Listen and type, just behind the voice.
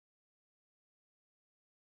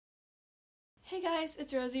Hey guys,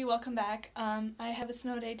 it's Rosie. Welcome back. I have a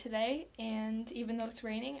snow day today, and even though it's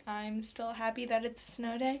raining, I'm still happy that it's a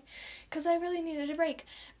snow day because I really needed a break.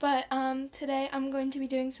 But today I'm going to be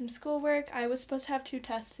doing some schoolwork. I was supposed to have 2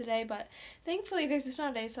 tests today, but thankfully there's a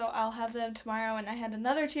snow day, so I'll have them tomorrow, and I had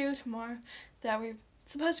another 2 tomorrow that were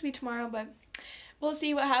supposed to be tomorrow, but we'll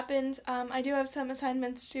see what happens. I do have some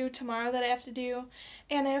assignments due tomorrow that I have to do,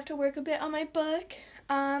 and I have to work a bit on my book.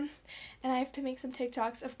 And I have to make some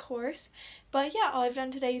TikToks, of course. But yeah, all I've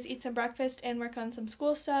done today is eat some breakfast and work on some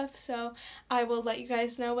school stuff, so I will let you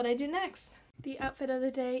guys know what I do next. The outfit of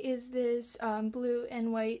the day is this blue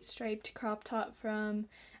and white striped crop top from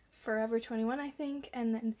Forever 21, I think,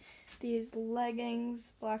 and then these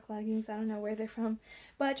leggings, black leggings, I don't know where they're from,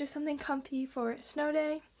 but just something comfy for a snow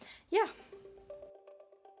day. Yeah.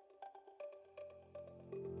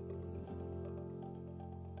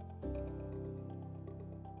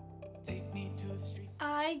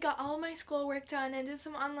 I got all my schoolwork done and did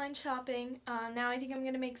some online shopping. Now I think I'm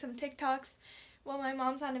going to make some TikToks while my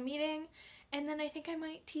mom's on a meeting, and then I think I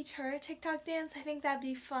might teach her a TikTok dance. I think that'd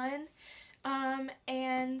be fun.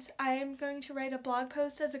 And I'm going to write a blog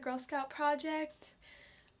post as a Girl Scout project.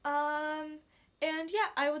 And yeah,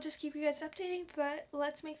 I will just keep you guys updating, but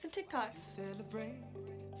let's make some TikToks. Celebrate.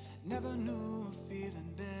 Never knew a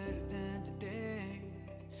feeling better than today.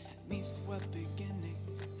 Means the beginning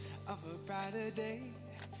of a brighter day.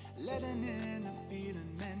 Letting in a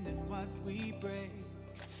feeling, mending what we break.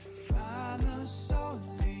 Find the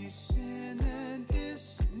solace in the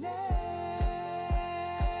dissonance.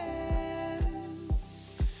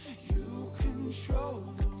 You control.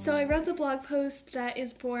 So I wrote the blog post that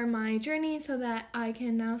is for my journey so that I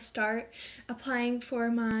can now start applying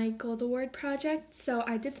for my Gold Award project. So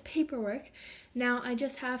I did the paperwork. Now I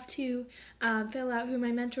just have to fill out who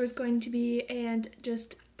my mentor is going to be and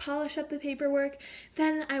just polish up the paperwork.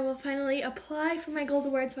 Then I will finally apply for my Gold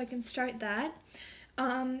Award so I can start that.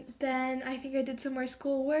 Then I think I did some more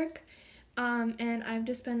schoolwork. And I've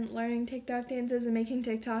just been learning TikTok dances and making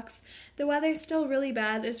TikToks. The weather's still really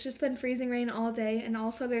bad. It's just been freezing rain all day, and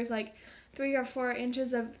also there's like 3 or 4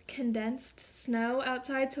 inches of condensed snow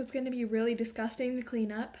outside, so it's going to be really disgusting to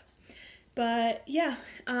clean up. But yeah,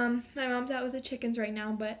 my mom's out with the chickens right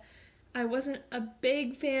now, but I wasn't a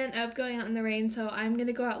big fan of going out in the rain, so I'm going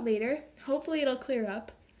to go out later. Hopefully it'll clear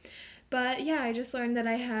up. But yeah, I just learned that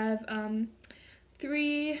I have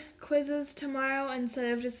 3 quizzes tomorrow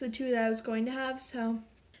instead of just the 2 that I was going to have, so.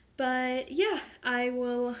 But yeah, I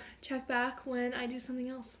will check back when I do something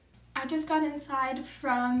else. I just got inside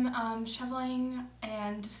from shoveling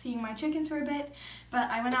and seeing my chickens for a bit,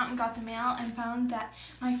 but I went out and got the mail and found that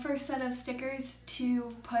my first set of stickers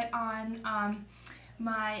to put on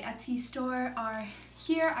my Etsy store are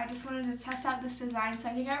here. I just wanted to test out this design, so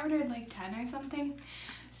I think I ordered like 10 or something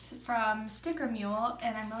from Sticker Mule,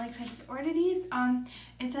 and I'm really excited to order these.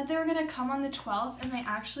 It said they were going to come on the 12th, and they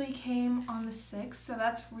actually came on the 6th, so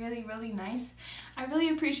that's really, really nice. I really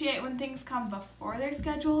appreciate when things come before they're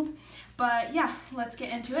scheduled, but yeah, let's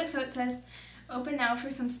get into it. So it says, open now for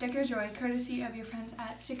some sticker joy, courtesy of your friends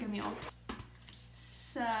at Sticker Mule.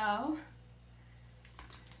 So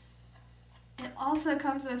it also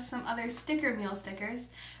comes with some other Sticker Mule stickers,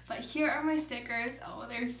 but here are my stickers. Oh,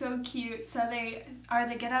 they're so cute. So they are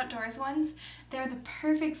the Get Outdoors ones. They're the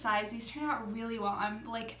perfect size. These turn out really well. I'm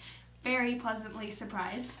like very pleasantly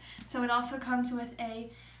surprised. So it also comes with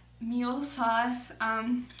a mule sauce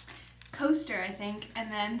coaster, I think,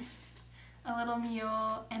 and then a little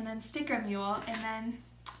mule, and then Sticker Mule, and then,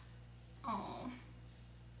 oh.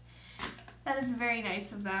 That is very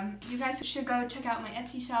nice of them. You guys should go check out my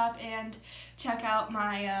Etsy shop and check out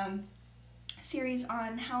my series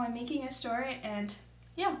on how I'm making a store, and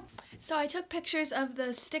yeah. So I took pictures of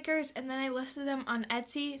the stickers and then I listed them on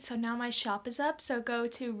Etsy, so now my shop is up. So go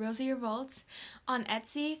to Rosie Revolts on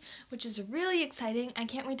Etsy, which is really exciting. I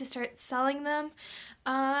can't wait to start selling them.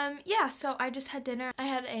 Yeah, so I just had dinner. I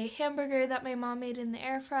had a hamburger that my mom made in the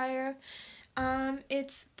air fryer.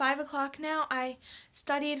 It's 5 o'clock now. I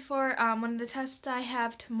studied for one of the tests I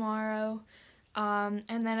have tomorrow, and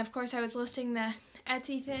then of course I was listing the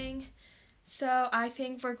Etsy thing. So I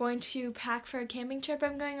think we're going to pack for a camping trip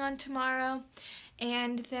I'm going on tomorrow,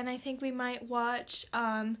 and then I think we might watch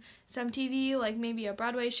some TV, like maybe a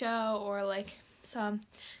Broadway show or like some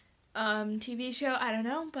TV show, I don't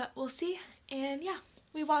know, but we'll see. And yeah.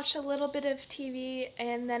 We watched a little bit of TV,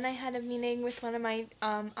 and then I had a meeting with one of my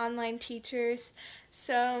online teachers.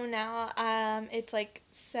 So now it's like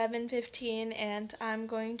 7:15, and I'm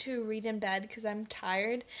going to read in bed because I'm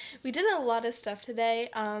tired. We did a lot of stuff today,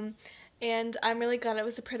 and I'm really glad it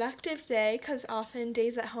was a productive day because often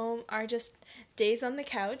days at home are just days on the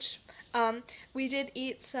couch. We did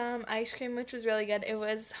eat some ice cream, which was really good. It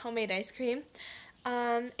was homemade ice cream.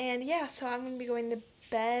 And yeah, so I'm going to be going to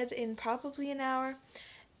bed in probably an hour.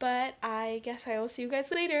 But I guess I will see you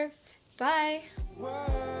guys later. Bye!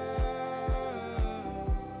 Whoa.